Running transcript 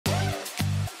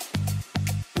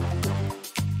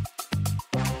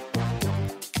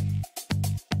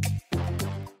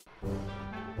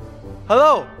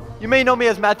Hello, you may know me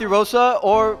as Matthew Rosa,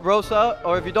 or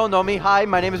if you don't know me, hi,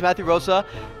 my name is Matthew Rosa,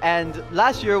 and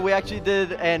last year we actually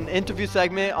did an interview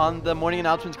segment on the morning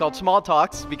announcements called Small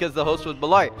Talks because the host was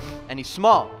Balart, and he's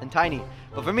small and tiny.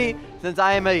 But for me, since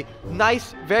I am a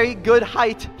nice, very good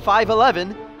height,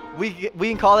 5'11", we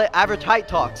can call it Average Height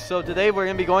Talks. So today we're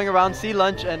going to be going around Sea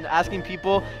Lunch and asking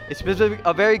people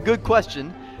a very good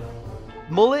question.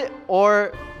 Mullet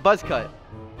or buzz cut?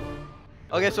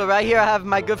 Okay, so right here I have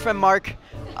my good friend Mark.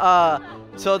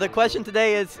 So the question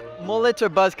today is mullets or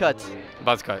buzz cuts?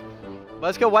 Buzz cut.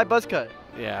 Buzz cut? Why buzz cut?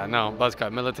 Yeah, no, buzz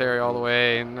cut. Military all the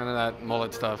way, none of that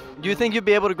mullet stuff. Do you think you'd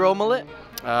be able to grow a mullet?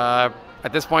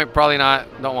 At this point, probably not.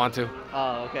 Don't want to.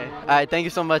 Oh, okay. All right, thank you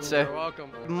so much, sir. You're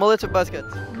welcome. Mullets or buzz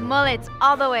cuts? Mullets,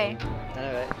 all the way.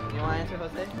 All right. You want to answer,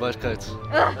 Jose? Buzz cuts.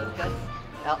 Buzz cuts?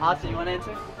 Austin, you want to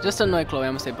answer? Just to annoy Chloe,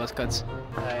 I'm gonna say buzz cuts.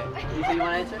 All right. Lisa, you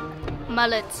want to answer?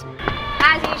 Mullets.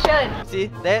 As you should. See,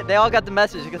 they all got the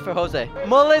message except for Jose.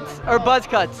 Mullets or buzz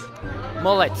cuts?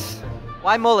 Mullets.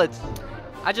 Why mullets?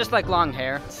 I just like long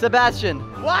hair. Sebastian.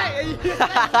 Why?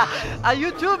 Are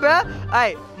you too, bruh? All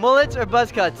right, mullets or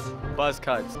buzz cuts? Buzz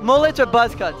cuts. Mullets or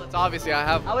buzz cuts? Obviously, I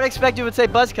have. I would expect you would say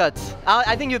buzz cuts.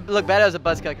 I think you'd look better as a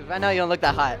buzz cut because right now you don't look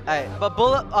that hot. All right, but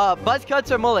buzz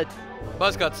cuts or mullets?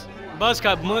 Buzz cuts. Buzz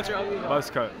cut. Mullets are ugly. Buzz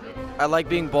cut. I like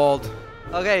being bald.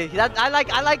 Okay, I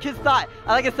like his thought.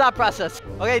 I like his thought process.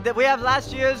 Okay, we have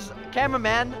last year's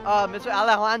cameraman, Mr.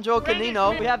 Alejandro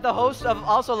Canino. We have the host of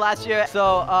also last year.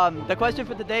 So the question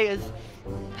for today is,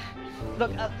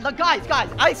 look, guys,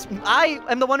 I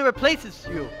am the one who replaces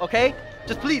you. Okay,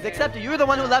 just please accept it. You're the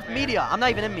one who left media. I'm not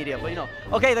even in media, but you know.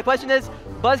 Okay, the question is,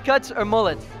 buzz cuts or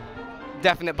mullets?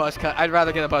 Definite buzz cut. I'd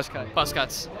rather get a buzz cut. Buzz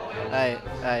cuts. All right.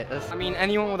 I mean,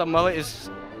 anyone with a mullet is...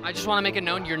 I just want to make it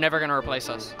known you're never going to replace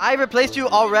us. I replaced you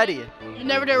already. You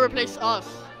never did replace us.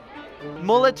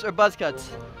 Mullets or buzz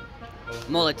cuts?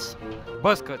 Mullets.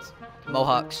 Buzz cuts.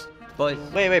 Mohawks. Buzz.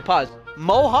 Wait, pause.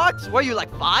 Mohawks? What are you,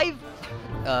 like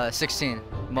 5? 16.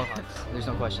 Mohawks. There's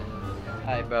no question.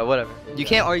 Alright, bro, whatever. You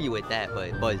can't argue with that,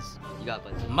 but buzz. You got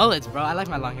buzz. Mullets, bro. I like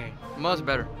my long hair. Mullets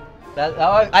better.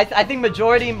 I think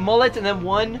majority mullets and then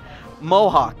one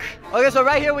mohawk. Okay, so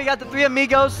right here we got the 3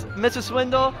 amigos, Mr.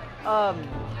 Swindle.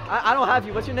 I don't have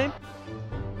you. What's your name?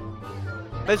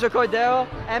 Mr. Cordero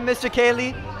and Mr.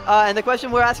 Kaylee. And the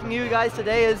question we're asking you guys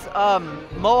today is,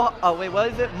 what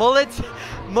is it?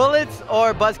 Mullets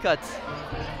or buzz cuts?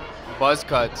 Buzz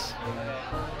cuts.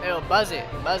 Ew, buzz it.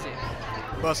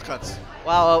 Buzz cuts.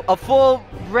 Wow, a full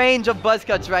range of buzz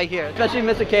cuts right here, especially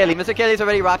Mr. Kaylee. Mr. Kaylee's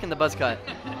already rocking the buzz cut.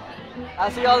 I'll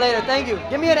see y'all later. Thank you.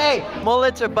 Give me an A.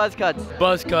 Mullets or buzz cuts?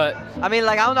 Buzz cut. I mean,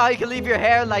 like, I don't know how you can leave your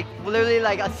hair, like, literally,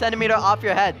 like, a centimeter off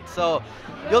your head. So,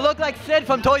 you'll look like Sid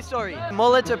from Toy Story.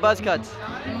 Mullets or buzz cuts?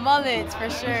 Mullets, for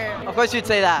sure. Of course you'd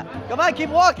say that. Come on, keep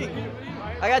walking.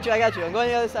 I got you. I'm going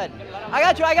to the other side. I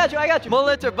got you.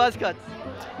 Mullets or buzz cuts?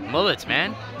 Mullets,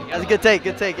 man. That's a good take,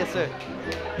 yes, sir.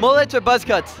 Mullets or buzz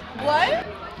cuts? What?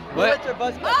 Mullets or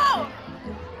buzz cuts? Oh!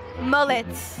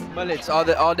 Mullets. Mullets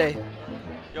all day.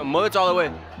 Yo, mullets all the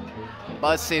way.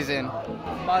 Buzz season.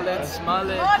 Mullets.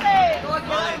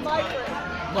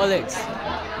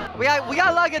 We got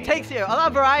a lot of good takes here, a lot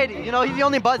of variety. You know, he's the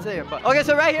only buzz here. But. Okay,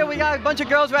 so right here we got a bunch of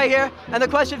girls right here, and the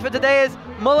question for today is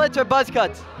mullets or buzz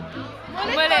cuts?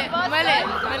 Mullet.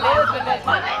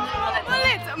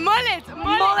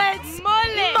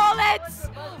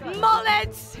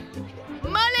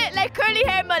 Mullet, like curly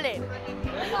hair mullet.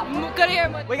 Curly hair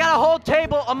mullet. We got a whole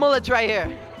table of mullets right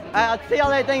here. I'll see y'all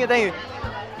later. Thank you.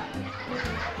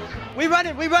 We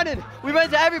running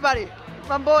to everybody.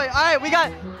 My boy. All right, we got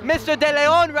Mr. De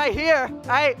Leon right here. All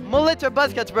right, mullets or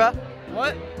buzz cuts, bro?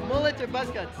 What? Mullets or buzz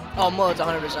cuts? Oh, mullets,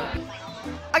 100%.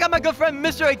 I got my good friend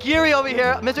Mr. Aguirre over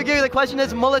here. Mr. Aguirre, the question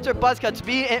is mullets or buzz cuts?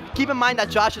 Keep in mind that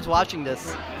Josh is watching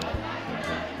this.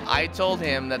 I told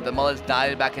him that the mullets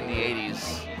died back in the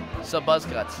 80s. So buzz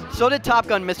cuts. So did Top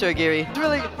Gun, Mr. Aguirre. It was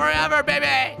really good. Forever,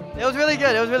 baby! It was really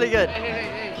good. Hey.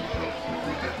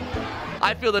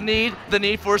 I feel the need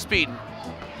for speed.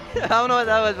 I don't know what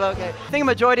that was, but okay. I think a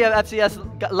majority of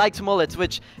FCS likes mullets,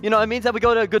 which, you know, it means that we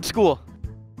go to a good school.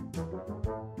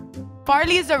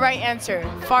 Farley is the right answer.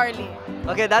 Farley.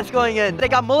 Okay, that's going in. They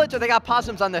got mullets or they got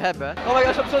possums on their head, bro. Oh my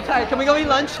gosh, I'm so tired. Can we go eat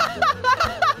lunch?